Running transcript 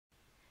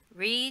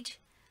Read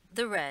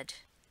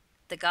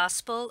the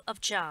Gospel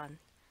of John,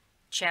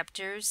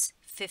 chapters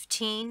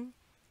 15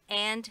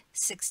 and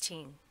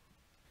 16.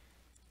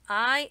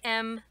 I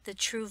am the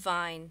true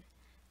vine,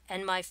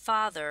 and my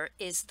Father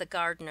is the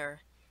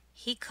gardener.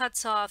 He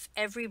cuts off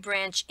every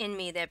branch in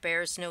me that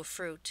bears no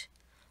fruit,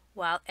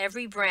 while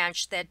every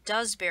branch that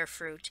does bear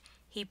fruit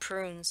he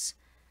prunes,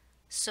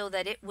 so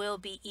that it will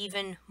be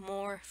even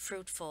more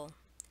fruitful.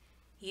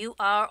 You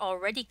are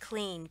already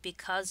clean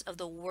because of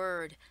the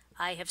word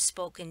I have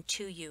spoken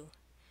to you.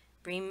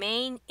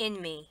 Remain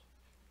in me,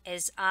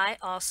 as I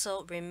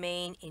also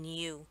remain in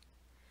you.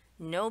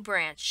 No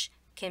branch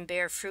can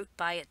bear fruit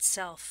by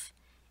itself.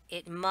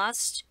 It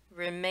must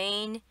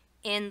remain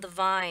in the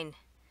vine.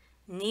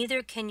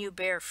 Neither can you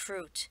bear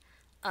fruit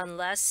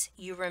unless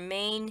you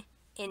remain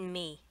in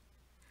me.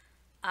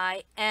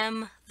 I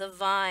am the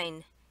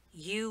vine,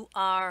 you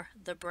are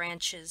the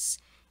branches.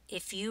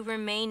 If you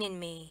remain in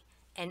me,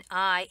 and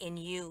I in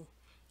you,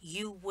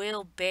 you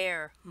will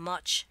bear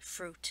much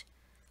fruit.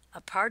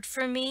 Apart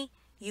from me,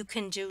 you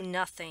can do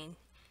nothing.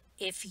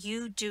 If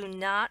you do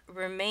not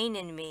remain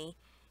in me,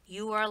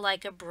 you are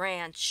like a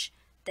branch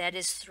that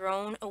is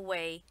thrown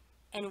away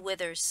and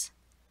withers.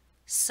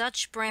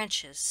 Such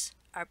branches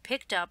are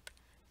picked up,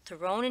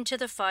 thrown into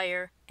the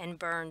fire, and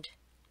burned.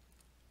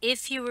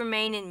 If you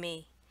remain in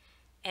me,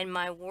 and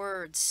my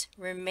words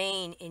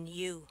remain in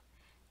you,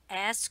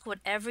 ask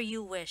whatever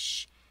you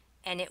wish,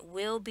 and it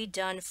will be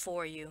done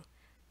for you.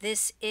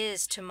 This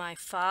is to my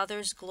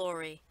Father's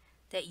glory,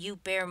 that you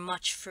bear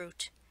much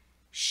fruit,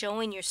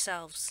 showing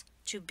yourselves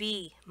to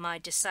be my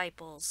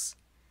disciples.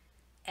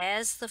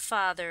 As the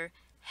Father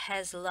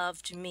has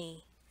loved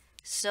me,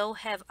 so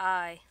have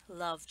I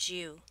loved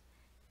you.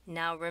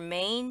 Now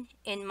remain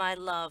in my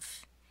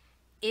love.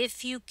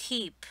 If you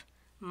keep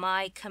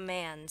my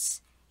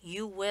commands,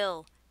 you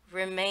will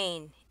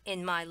remain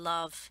in my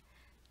love,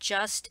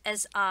 just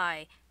as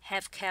I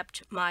have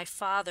kept my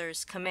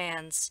Father's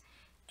commands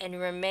and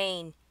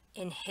remain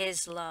in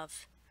his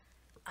love.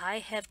 I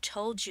have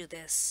told you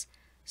this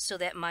so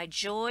that my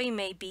joy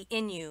may be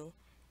in you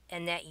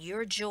and that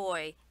your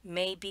joy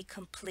may be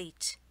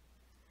complete.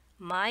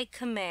 My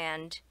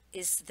command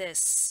is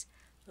this: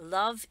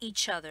 love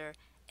each other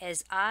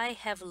as I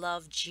have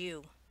loved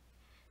you.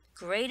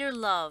 Greater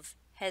love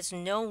has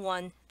no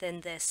one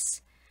than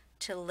this,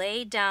 to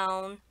lay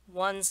down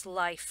one's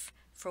life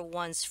for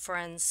one's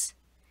friends.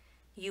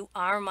 You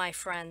are my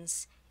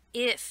friends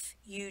if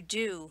you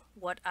do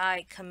what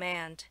I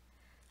command.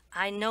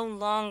 I no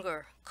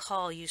longer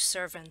call you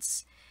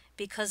servants,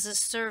 because a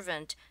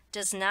servant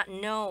does not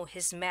know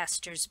his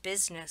master's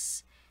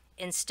business.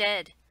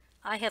 Instead,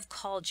 I have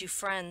called you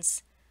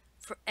friends,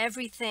 for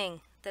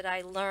everything that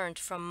I learned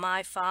from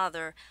my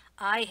Father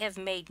I have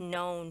made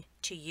known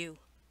to you.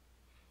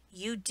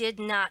 You did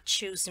not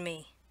choose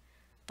me,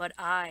 but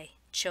I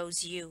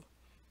chose you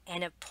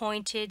and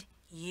appointed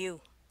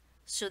you,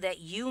 so that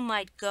you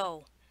might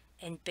go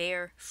and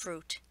bear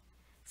fruit,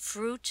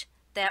 fruit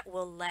that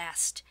will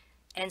last,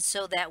 and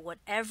so that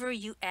whatever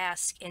you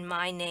ask in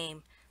my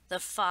name, the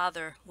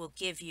Father will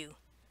give you.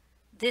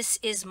 This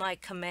is my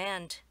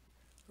command: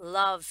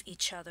 love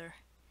each other.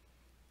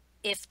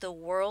 If the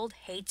world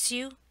hates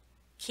you,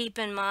 keep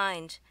in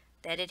mind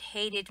that it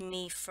hated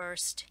me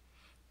first.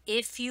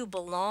 If you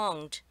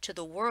belonged to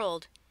the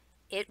world,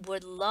 it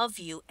would love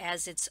you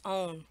as its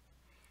own.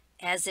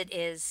 As it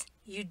is,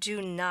 you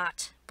do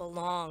not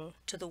belong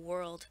to the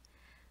world,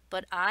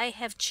 but I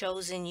have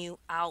chosen you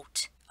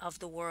out of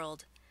the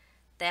world.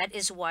 That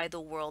is why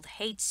the world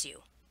hates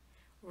you.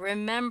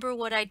 Remember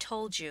what I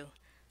told you: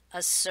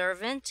 a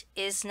servant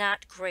is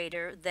not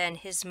greater than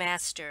his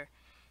master.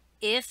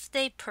 If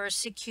they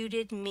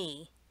persecuted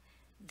me,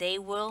 they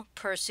will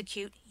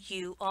persecute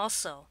you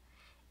also.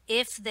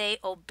 If they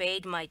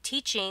obeyed my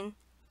teaching,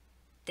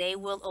 they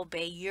will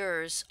obey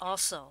yours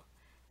also.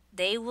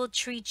 They will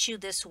treat you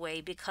this way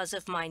because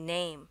of my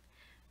name,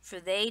 for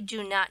they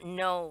do not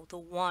know the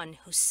one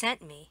who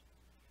sent me.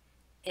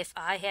 If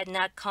I had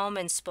not come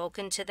and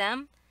spoken to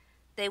them,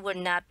 they would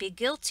not be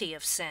guilty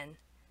of sin.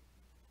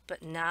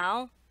 But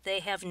now they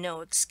have no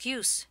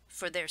excuse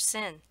for their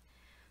sin.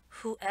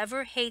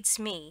 Whoever hates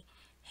me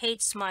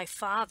hates my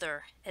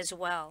Father as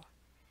well.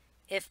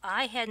 If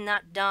I had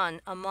not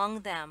done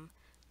among them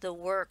the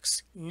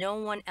works no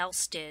one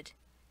else did,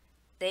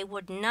 they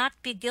would not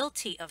be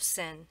guilty of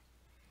sin.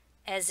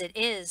 As it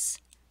is,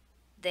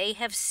 they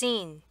have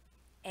seen,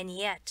 and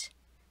yet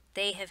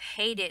they have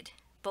hated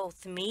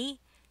both me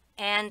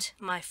and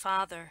my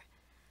Father.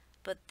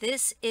 But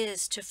this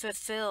is to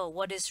fulfill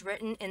what is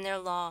written in their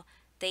law: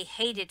 they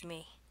hated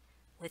me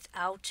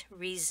without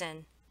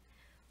reason.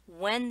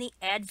 When the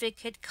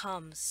Advocate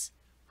comes,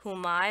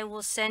 whom I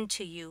will send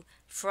to you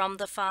from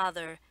the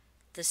Father,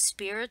 the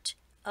Spirit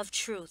of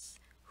truth,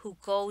 who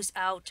goes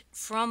out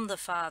from the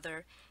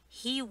Father,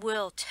 he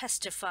will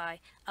testify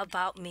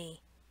about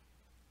me.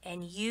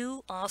 And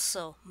you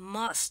also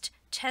must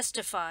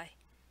testify,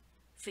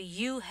 for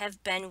you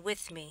have been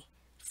with me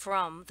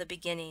from the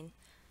beginning.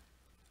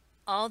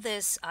 All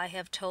this I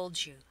have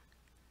told you,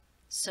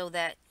 so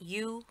that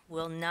you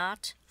will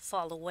not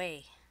fall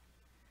away.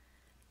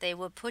 They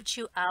will put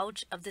you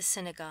out of the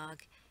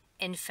synagogue.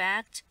 In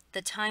fact,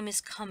 the time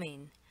is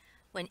coming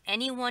when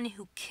anyone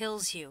who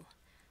kills you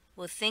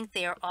will think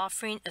they are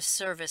offering a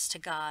service to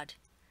God.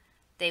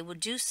 They will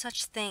do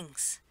such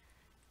things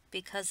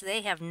because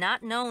they have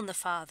not known the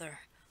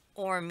Father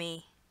or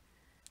me.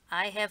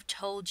 I have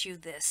told you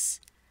this,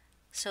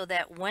 so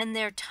that when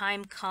their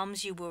time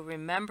comes you will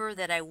remember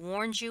that I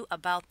warned you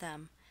about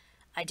them.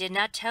 I did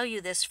not tell you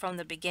this from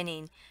the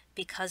beginning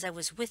because I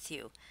was with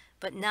you,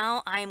 but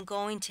now I am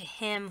going to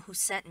him who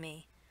sent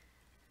me.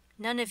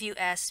 None of you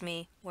asked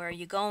me, "Where are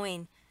you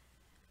going?"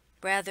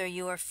 Rather,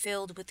 you are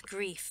filled with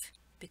grief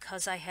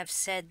because I have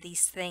said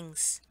these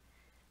things.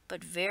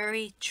 But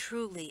very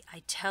truly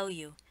I tell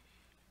you,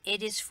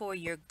 it is for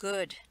your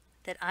good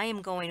that I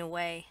am going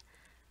away.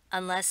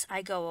 Unless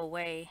I go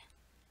away,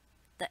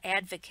 the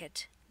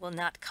Advocate will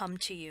not come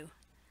to you.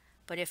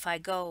 But if I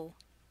go,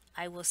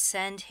 I will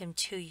send him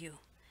to you.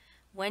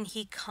 When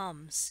he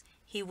comes,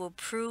 he will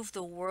prove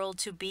the world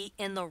to be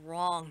in the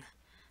wrong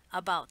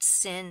about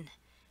sin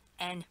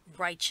and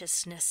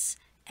righteousness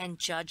and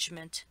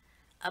judgment.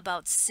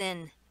 About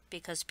sin,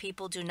 because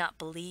people do not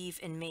believe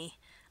in me.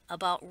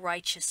 About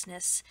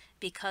righteousness,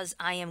 because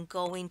I am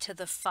going to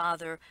the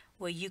Father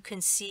where you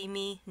can see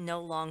me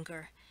no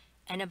longer.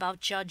 And about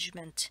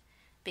judgment,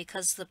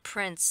 because the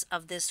prince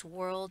of this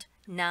world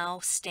now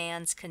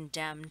stands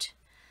condemned.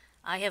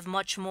 I have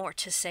much more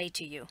to say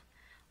to you,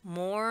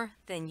 more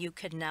than you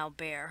could now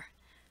bear.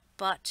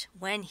 But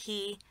when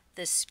he,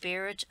 the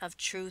Spirit of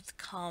truth,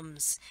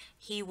 comes,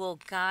 he will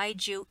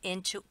guide you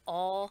into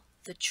all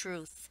the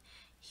truth.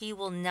 He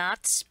will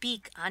not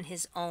speak on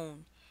his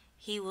own.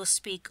 He will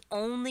speak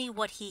only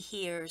what he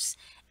hears,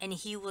 and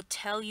he will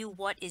tell you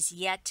what is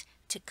yet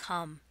to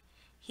come.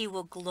 He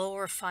will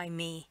glorify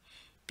me,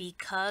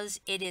 because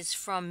it is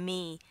from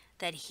me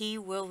that he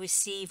will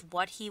receive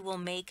what he will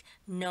make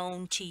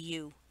known to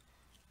you.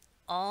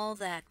 All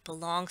that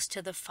belongs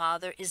to the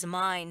Father is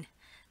mine.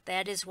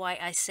 That is why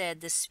I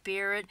said the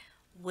Spirit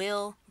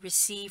will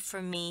receive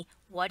from me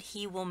what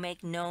he will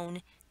make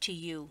known to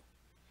you.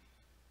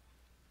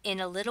 In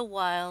a little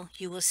while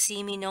you will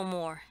see me no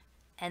more,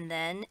 and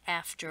then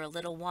after a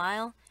little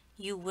while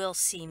you will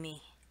see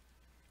me.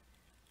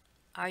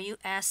 Are you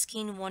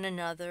asking one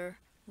another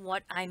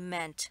what I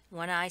meant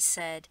when I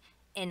said,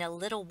 in a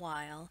little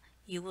while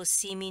you will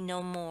see me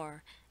no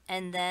more,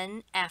 and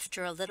then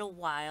after a little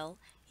while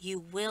you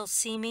will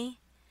see me?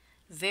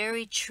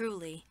 Very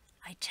truly,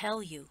 I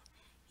tell you,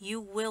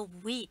 you will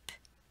weep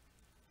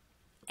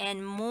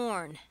and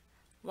mourn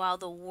while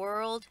the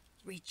world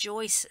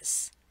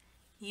rejoices.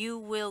 You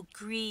will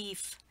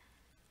grieve,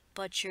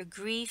 but your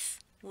grief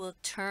will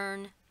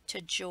turn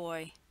to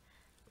joy.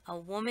 A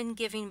woman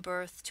giving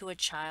birth to a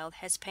child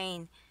has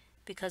pain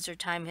because her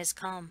time has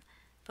come,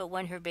 but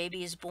when her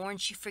baby is born,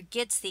 she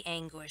forgets the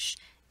anguish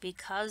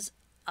because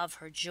of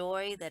her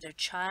joy that a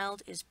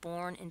child is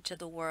born into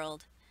the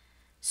world.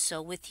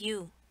 So with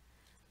you,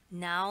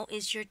 now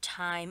is your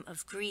time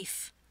of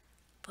grief,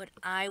 but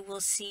I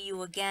will see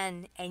you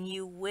again, and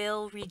you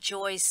will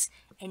rejoice,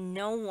 and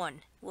no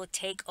one will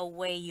take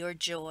away your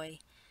joy.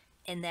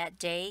 In that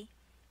day,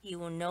 you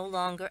will no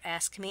longer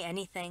ask me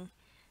anything.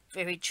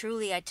 Very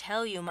truly I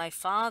tell you, my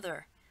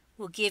Father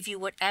will give you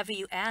whatever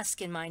you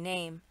ask in my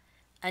name.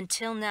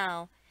 Until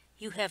now,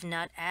 you have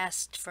not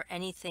asked for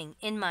anything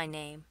in my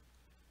name.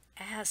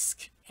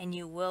 Ask, and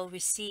you will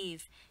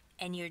receive,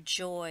 and your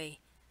joy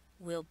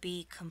will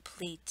be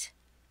complete.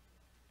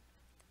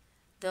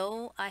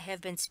 Though I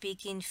have been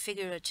speaking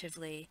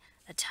figuratively,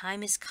 a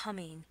time is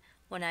coming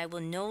when I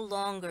will no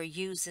longer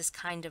use this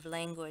kind of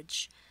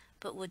language,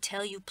 but will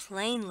tell you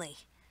plainly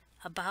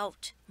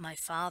about my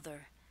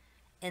Father.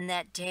 In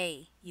that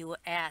day you will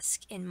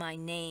ask in my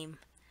name.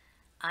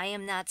 I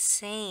am not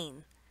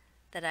saying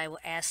that I will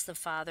ask the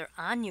Father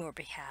on your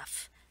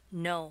behalf.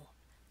 No,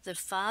 the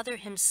Father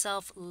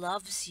himself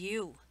loves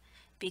you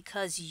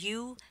because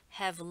you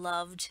have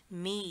loved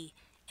me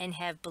and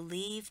have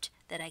believed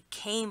that I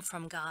came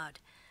from God.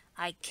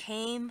 I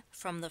came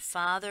from the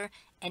Father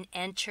and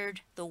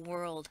entered the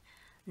world.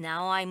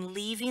 Now I'm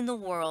leaving the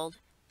world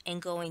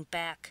and going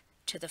back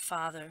to the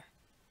Father.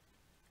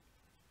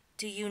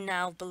 Do you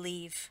now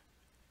believe?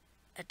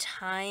 A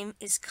time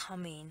is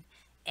coming,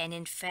 and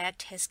in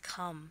fact has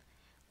come,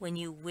 when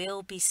you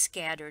will be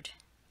scattered,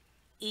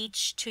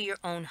 each to your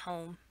own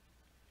home.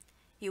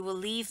 You will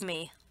leave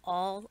me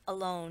all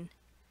alone,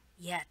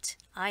 yet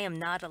I am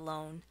not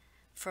alone,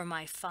 for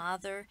my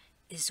Father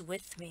is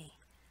with me.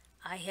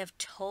 I have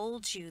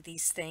told you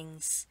these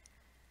things,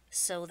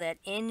 so that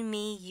in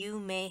me you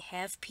may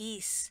have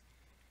peace.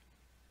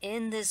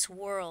 In this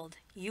world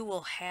you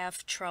will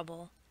have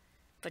trouble,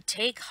 but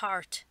take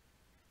heart.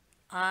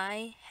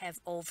 I have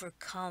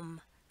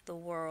overcome the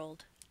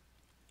world.